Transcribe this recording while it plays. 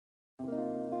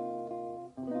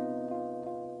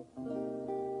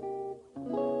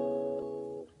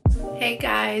Hey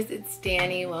guys, it's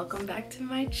Danny. Welcome back to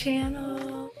my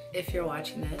channel. If you're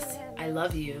watching this, I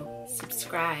love you.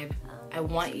 Subscribe. I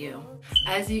want you.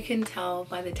 As you can tell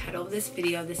by the title of this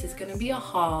video, this is gonna be a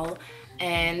haul,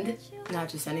 and not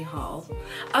just any haul,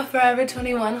 a Forever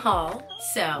 21 haul.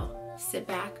 So sit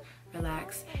back,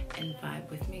 relax, and vibe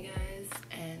with me, guys,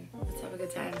 and let's have a good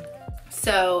time.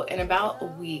 So in about a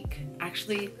week,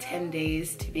 actually 10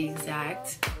 days to be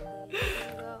exact,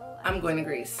 I'm going to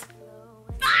Greece.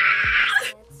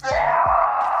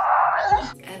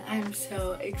 And I'm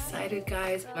so excited,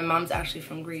 guys. My mom's actually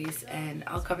from Greece, and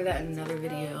I'll cover that in another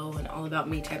video, an all about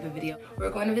me type of video.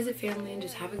 We're going to visit family and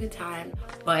just have a good time,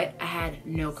 but I had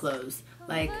no clothes.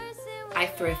 Like, I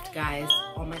thrift, guys.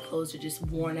 All my clothes are just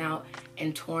worn out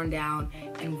and torn down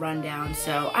and run down,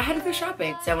 so I had to go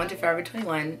shopping. So I went to Forever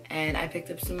 21 and I picked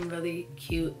up some really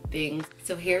cute things.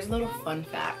 So here's a little fun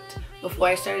fact. Before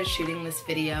I started shooting this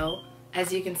video,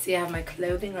 as you can see, I have my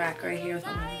clothing rack right here with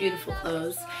all my beautiful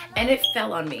clothes, and it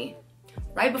fell on me.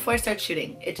 Right before I started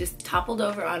shooting, it just toppled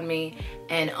over on me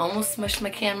and almost smushed my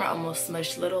camera, almost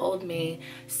smushed little old me.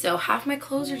 So half my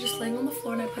clothes are just laying on the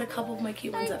floor, and I put a couple of my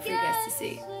cute ones up for you guys to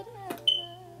see.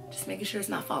 Just making sure it's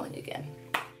not falling again.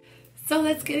 So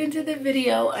let's get into the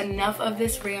video. Enough of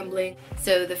this rambling.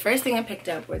 So the first thing I picked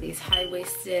up were these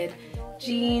high-waisted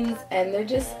jeans, and they're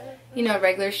just, you know,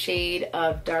 regular shade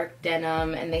of dark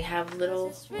denim, and they have little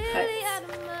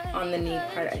cuts on the knee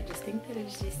part. I just think that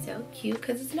it's just so cute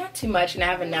because it's not too much, and I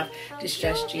have enough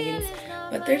distressed jeans,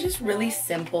 but they're just really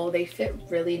simple. They fit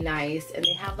really nice, and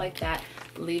they have like that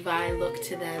Levi look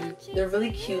to them. They're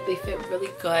really cute. They fit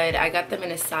really good. I got them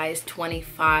in a size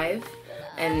 25.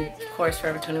 And of course,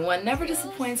 Forever 21 never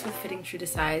disappoints with fitting true to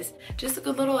size. Just a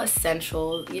good little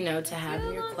essential, you know, to have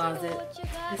in your closet.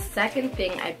 The second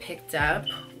thing I picked up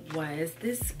was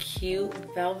this cute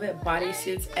velvet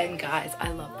bodysuits, and guys, I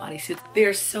love bodysuits.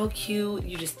 They're so cute.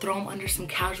 You just throw them under some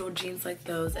casual jeans like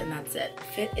those, and that's it.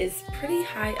 Fit is pretty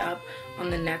high up on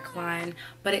the neckline,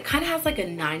 but it kind of has like a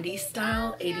 90s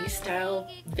style, 80s style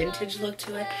vintage look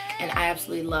to it, and I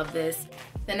absolutely love this.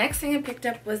 The next thing I picked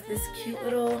up was this cute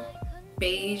little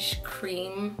beige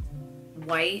cream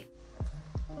white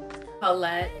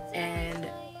palette, and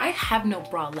I have no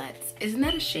bralettes. Isn't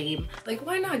that a shame? Like,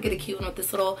 why not get a cute one with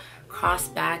this little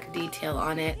cross-back detail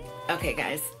on it? Okay,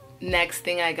 guys, next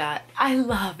thing I got. I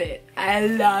love it. I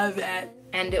love it.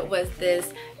 And it was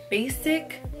this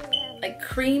basic, like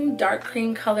cream, dark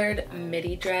cream colored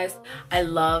midi dress. I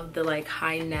love the like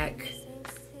high neck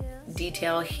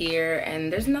detail here,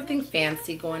 and there's nothing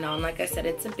fancy going on. Like I said,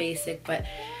 it's a basic, but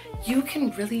you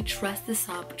can really dress this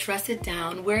up, dress it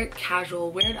down, wear it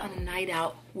casual, wear it on a night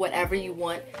out, whatever you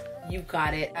want, you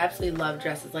got it. I absolutely love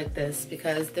dresses like this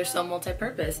because they're so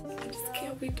multi-purpose. I just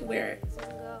can't wait to wear it.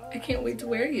 I can't wait to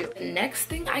wear you. The next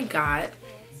thing I got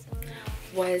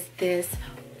was this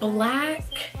black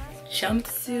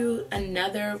jumpsuit,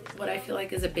 another what I feel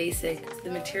like is a basic.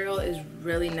 The material is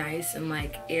really nice and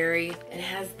like airy. It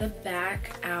has the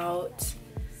back out,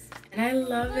 and I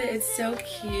love it. It's so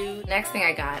cute. Next thing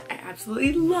I got, I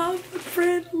absolutely love the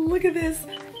print. Look at this.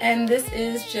 And this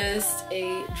is just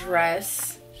a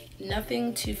dress.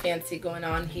 Nothing too fancy going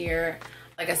on here.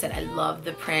 Like I said, I love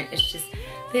the print. It's just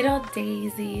little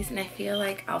daisies, and I feel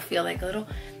like I'll feel like a little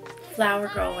flower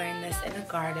girl wearing this in a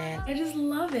garden. I just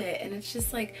love it, and it's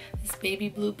just like this baby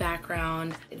blue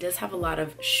background. It does have a lot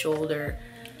of shoulder,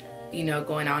 you know,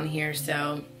 going on here,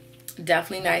 so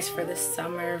definitely nice for the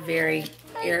summer. Very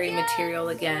airy material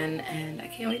again, and I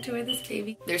can't wait to wear this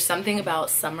baby. There's something about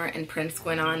summer and prints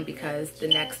going on because the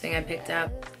next thing I picked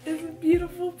up is a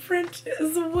beautiful print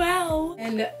as well.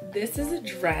 And this is a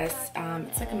dress.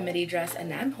 It's like a midi dress,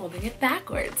 and I'm holding it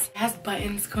backwards. It has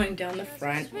buttons going down the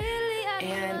front,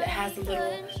 and it has a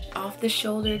little off the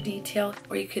shoulder detail,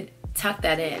 or you could tuck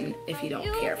that in if you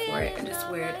don't care for it and just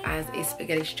wear it as a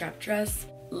spaghetti strap dress.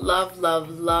 Love, love,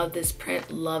 love this print.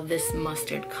 Love this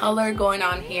mustard color going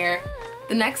on here.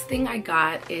 The next thing I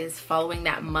got is following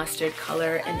that mustard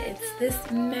color, and it's this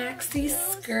maxi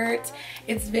skirt.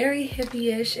 It's very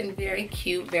hippie-ish and very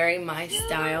cute, very my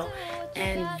style,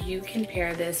 and you can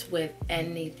pair this with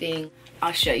anything.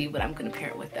 I'll show you what I'm gonna pair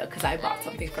it with though, because I bought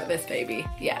something for this baby.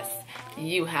 Yes,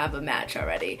 you have a match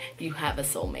already. You have a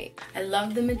soulmate. I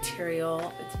love the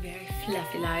material. It's very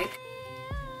fluffy-like.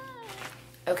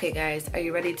 Okay guys, are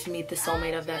you ready to meet the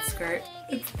soulmate of that skirt?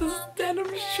 It's this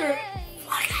denim shirt.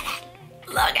 Look at it.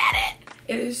 Look at it.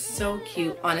 It is so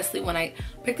cute. Honestly, when I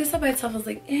picked this up by itself, I was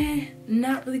like,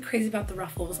 not really crazy about the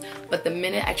ruffles. But the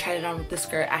minute I tried it on with the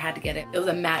skirt, I had to get it. It was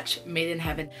a match made in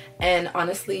heaven. And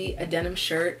honestly, a denim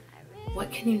shirt,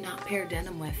 what can you not pair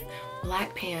denim with?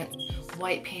 Black pants,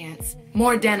 white pants,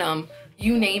 more denim.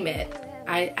 you name it.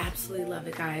 I absolutely love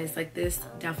it, guys. Like, this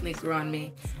definitely grew on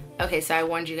me. Okay, so I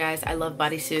warned you guys, I love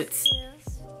bodysuits.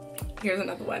 Here's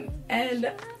another one.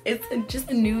 And it's just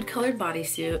a nude colored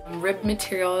bodysuit. Ribbed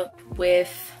material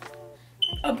with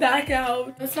a back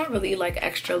out. It's not really like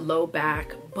extra low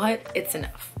back, but it's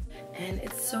enough. And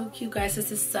it's so cute, guys.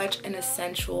 This is such an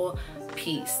essential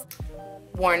piece.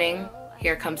 Warning,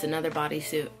 here comes another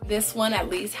bodysuit. This one at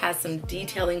least has some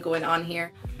detailing going on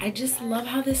here. I just love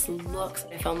how this looks.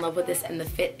 I fell in love with this and the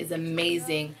fit is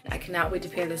amazing. I cannot wait to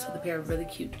pair this with a pair of really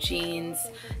cute jeans.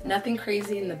 Nothing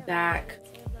crazy in the back.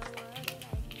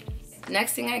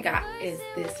 Next thing I got is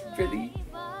this really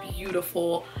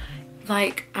beautiful,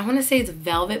 like, I want to say it's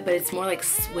velvet, but it's more like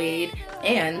suede.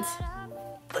 And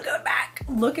look at the back.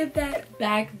 Look at that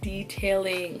back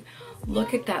detailing.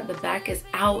 Look at that. The back is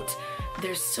out.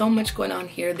 There's so much going on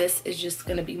here. This is just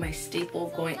going to be my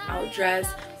staple going out dress.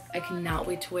 I cannot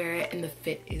wait to wear it, and the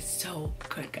fit is so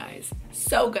good, guys.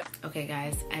 So good. Okay,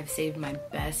 guys, I've saved my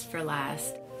best for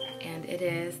last, and it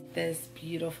is this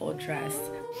beautiful dress.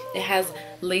 It has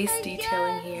lace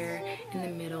detailing here in the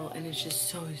middle, and it's just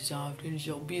so soft and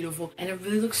so beautiful, and it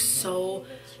really looks so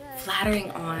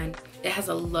flattering on. It has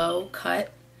a low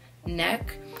cut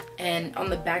neck, and on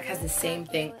the back has the same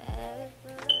thing.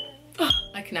 Oh,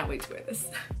 I cannot wait to wear this.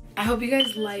 I hope you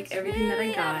guys like everything that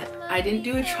I got. I didn't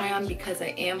do a try on because I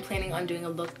am planning on doing a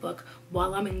lookbook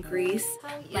while I'm in Greece.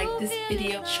 Like this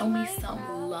video, show me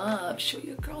some love. Show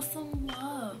your girl some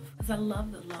love, because I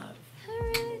love the love.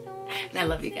 And I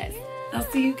love you guys. I'll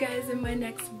see you guys in my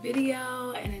next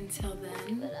video, and until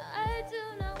then,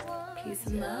 peace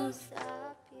and love.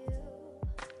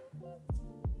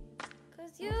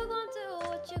 'Cause you gon' do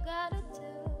what you gotta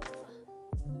do.